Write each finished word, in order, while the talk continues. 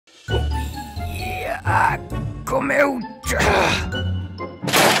Come out!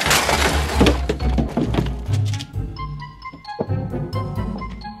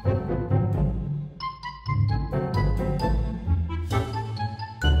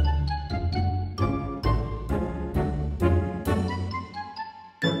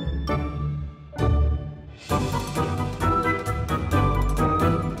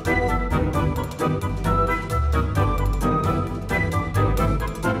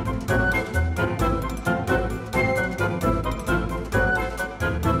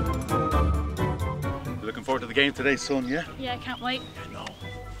 Looking forward to the game today, son, yeah? Yeah, I can't wait. No.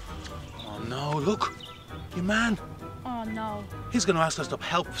 Oh no, look. Your man. Oh no. He's going to ask us to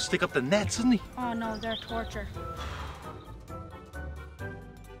help stick up the nets, isn't he? Oh no, they're torture.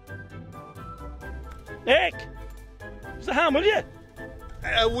 Nick! What's the ham, will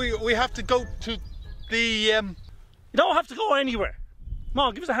you? We have to go to the... You don't have to go anywhere. Come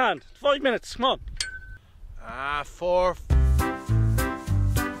on, give us a hand. 5 minutes, come on. 4...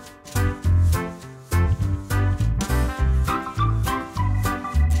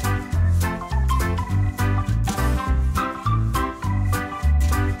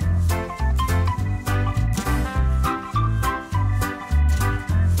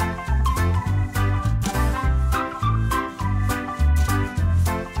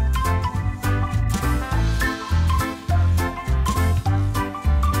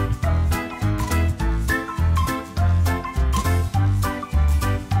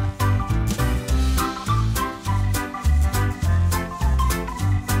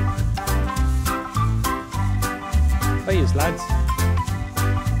 Hiya, lads.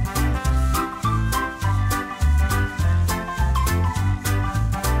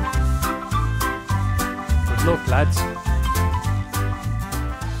 Good luck, lads.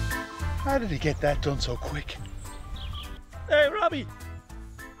 How did he get that done so quick? Hey, Robbie.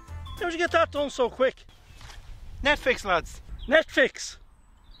 How'd you get that done so quick? Netflix, lads. Netflix?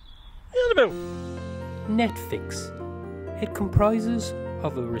 What are you on about? Netfix. It comprises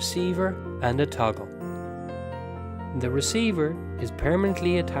of a receiver and a toggle. The receiver is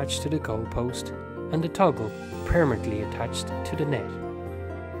permanently attached to the goalpost and the toggle permanently attached to the net.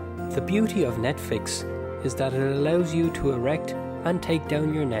 The beauty of Netfix is that it allows you to erect and take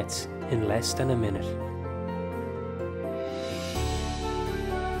down your nets in less than a minute.